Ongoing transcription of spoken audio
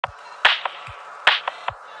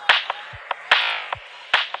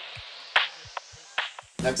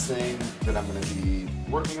Next thing that I'm going to be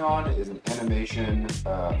working on is an animation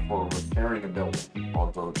for repairing a building.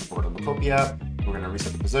 I'll go to the mocopi app. We're going to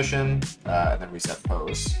reset the position and then reset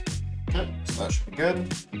pose. Okay, so that should be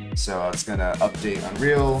good. So it's going to update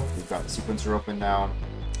Unreal. We've got the sequencer open now.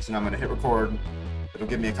 So now I'm going to hit record. It'll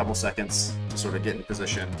give me a couple seconds to sort of get in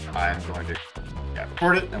position. I'm going to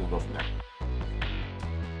record it and we'll go from there.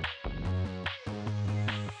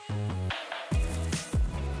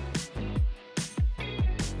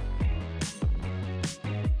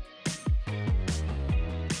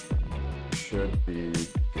 Should be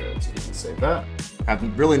good, so we can save that. I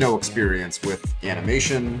have really no experience with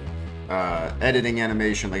animation, editing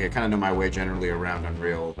animation. Like I kind of know my way generally around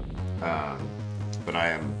Unreal, but I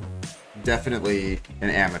am definitely an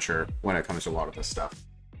amateur when it comes to a lot of this stuff.